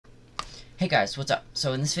Hey guys, what's up?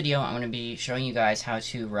 So in this video, I'm going to be showing you guys how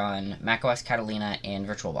to run Macos Catalina in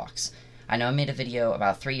Virtualbox. I know I made a video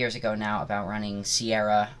about 3 years ago now about running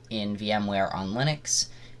Sierra in VMware on Linux,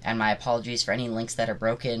 and my apologies for any links that are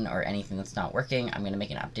broken or anything that's not working. I'm going to make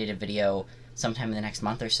an updated video sometime in the next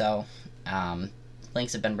month or so.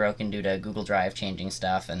 Links have been broken due to Google Drive changing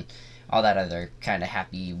stuff and all that other kind of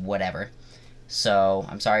happy whatever. So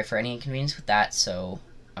I'm sorry for any inconvenience with that, so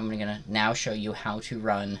I'm going to now show you how to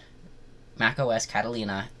run Macos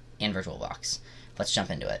Catalina in Virtualbox. Let's jump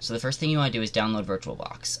into it. So the first thing you want to do is download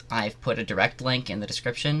Virtualbox. I've put a direct link in the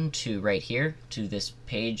description to right here to this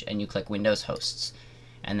page, and you click Windows Hosts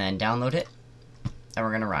and then download it, and we're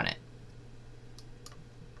going to run it.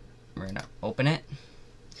 We're going to open it.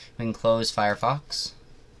 We can close Firefox,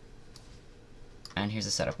 and here's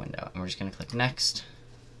the setup window, and we're just going to click Next,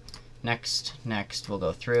 Next, Next. We'll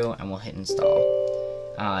go through and we'll hit Install.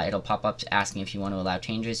 It'll pop up asking if you want to allow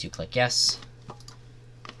changes. You click yes.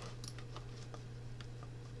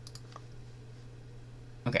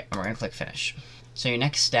 Okay, and we're going to click finish. So your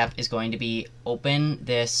next step is going to be open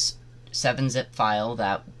this 7-zip file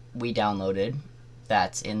that we downloaded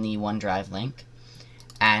that's in the OneDrive link,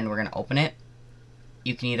 and we're going to open it.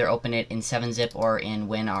 You can either open it in 7-zip or in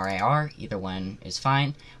WinRAR. Either one is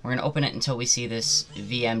fine. We're going to open it until we see this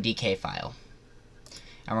VMDK file,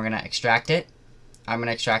 and we're going to extract it. I'm going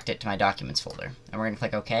to extract it to my Documents folder, and we're going to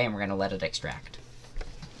click OK, and we're going to let it extract.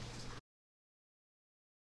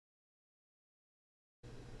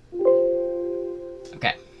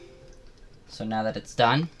 Okay, so now that it's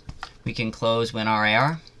done, we can close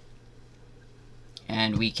WinRAR,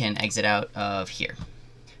 and we can exit out of here.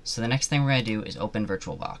 So the next thing we're going to do is open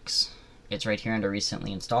Virtualbox. It's right here under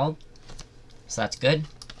Recently Installed, so that's good.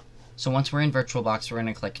 So once we're in Virtualbox, we're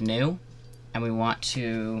going to click New, and we want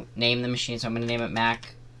to name the machine, so I'm going to name it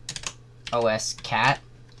Macos Cat,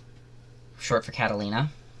 short for Catalina.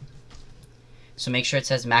 So make sure it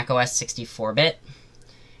says Macos 64-bit,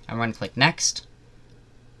 and we're going to click Next.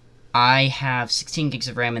 I have 16 gigs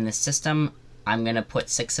of RAM in this system. I'm going to put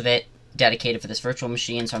 6 of it dedicated for this virtual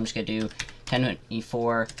machine, so I'm just going to do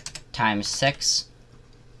 1024 times 6,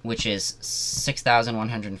 which is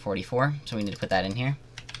 6,144, so we need to put that in here.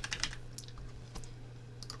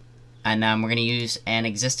 And we're going to use an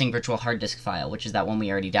existing virtual hard disk file, which is that one we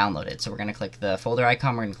already downloaded. So we're going to click the folder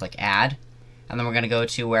icon, we're going to click Add, and then we're going to go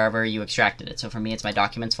to wherever you extracted it. So for me, it's my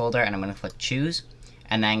Documents folder, and I'm going to click Choose,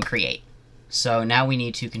 and then Create. So now we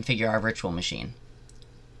need to configure our virtual machine.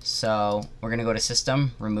 So we're going to go to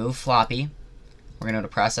System, Remove Floppy. We're going to go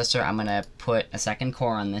to Processor. I'm going to put a second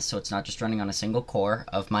core on this, so it's not just running on a single core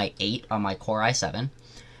of my 8 on my Core i7.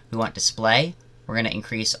 We want Display. We're going to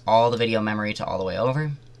increase all the video memory to all the way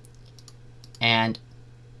over. And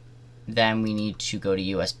then we need to go to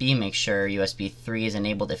USB, make sure USB 3 is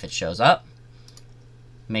enabled if it shows up.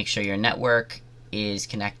 Make sure your network is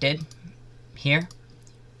connected here.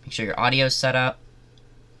 Make sure your audio is set up.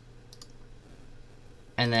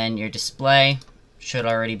 And then your display should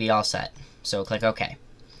already be all set. So click OK.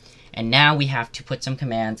 And now we have to put some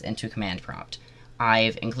commands into Command Prompt.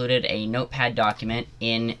 I've included a Notepad document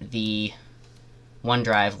in the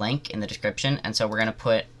OneDrive link in the description, and so we're going to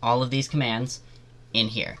put all of these commands in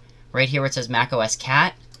here. Right here where it says Macos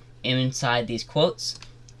Cat, inside these quotes,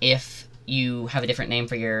 if you have a different name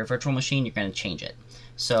for your virtual machine, you're going to change it.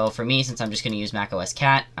 So for me, since I'm just going to use Macos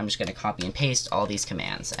Cat, I'm just going to copy and paste all these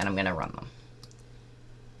commands, and I'm going to run them.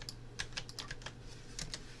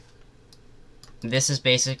 This is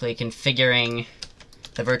basically configuring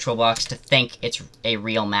the Virtualbox to think it's a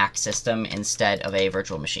real Mac system instead of a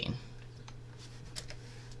virtual machine.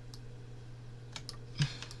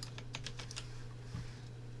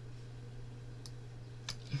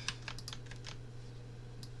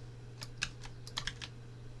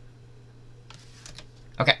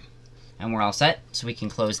 Okay, and we're all set, so we can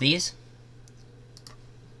close these.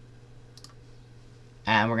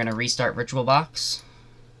 And we're going to restart Virtualbox.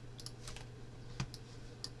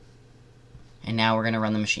 And now we're going to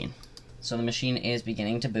run the machine. So the machine is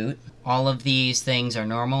beginning to boot. All of these things are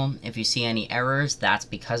normal. If you see any errors, that's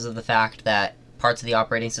because of the fact that parts of the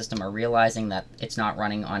operating system are realizing that it's not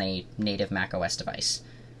running on a native macOS device,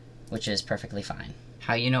 which is perfectly fine.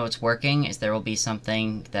 How you know it's working is there will be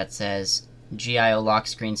something that says GIO lock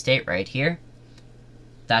screen state right here.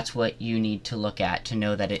 That's what you need to look at to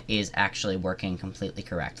know that it is actually working completely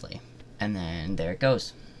correctly. And then there it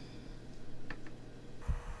goes.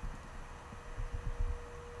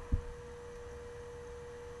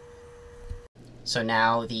 So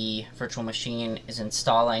now the virtual machine is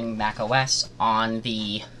installing macOS on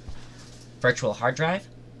the virtual hard drive,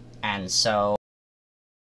 and so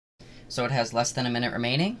it has less than a minute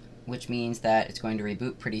remaining. which means that it's going to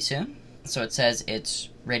reboot pretty soon. So it says it's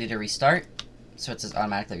ready to restart. So it says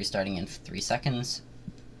automatically restarting in 3 seconds.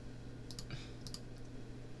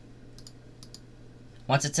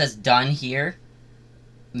 Once it says done here,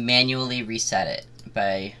 manually reset it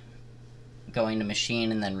by going to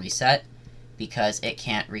machine and then reset, because it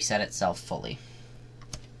can't reset itself fully.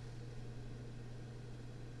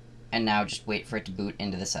 And now just wait for it to boot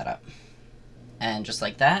into the setup. And just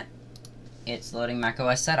like that, it's loading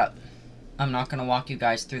macOS setup. I'm not going to walk you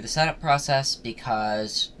guys through the setup process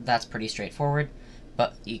because that's pretty straightforward,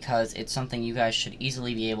 but because it's something you guys should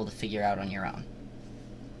easily be able to figure out on your own.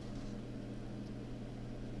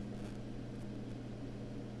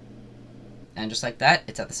 And just like that,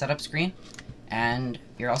 it's at the setup screen, and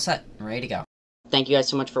you're all set, ready to go. Thank you guys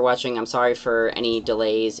so much for watching. I'm sorry for any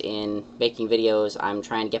delays in making videos. I'm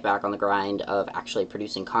trying to get back on the grind of actually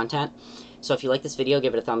producing content. So if you like this video,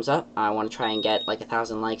 give it a thumbs up. I want to try and get like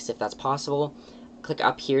 1,000 likes if that's possible. Click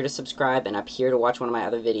up here to subscribe and up here to watch one of my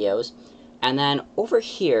other videos. And then over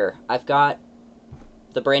here, I've got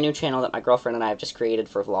the brand new channel that my girlfriend and I have just created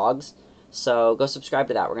for vlogs. So go subscribe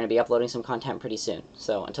to that. We're going to be uploading some content pretty soon.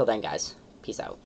 So until then, guys, peace out.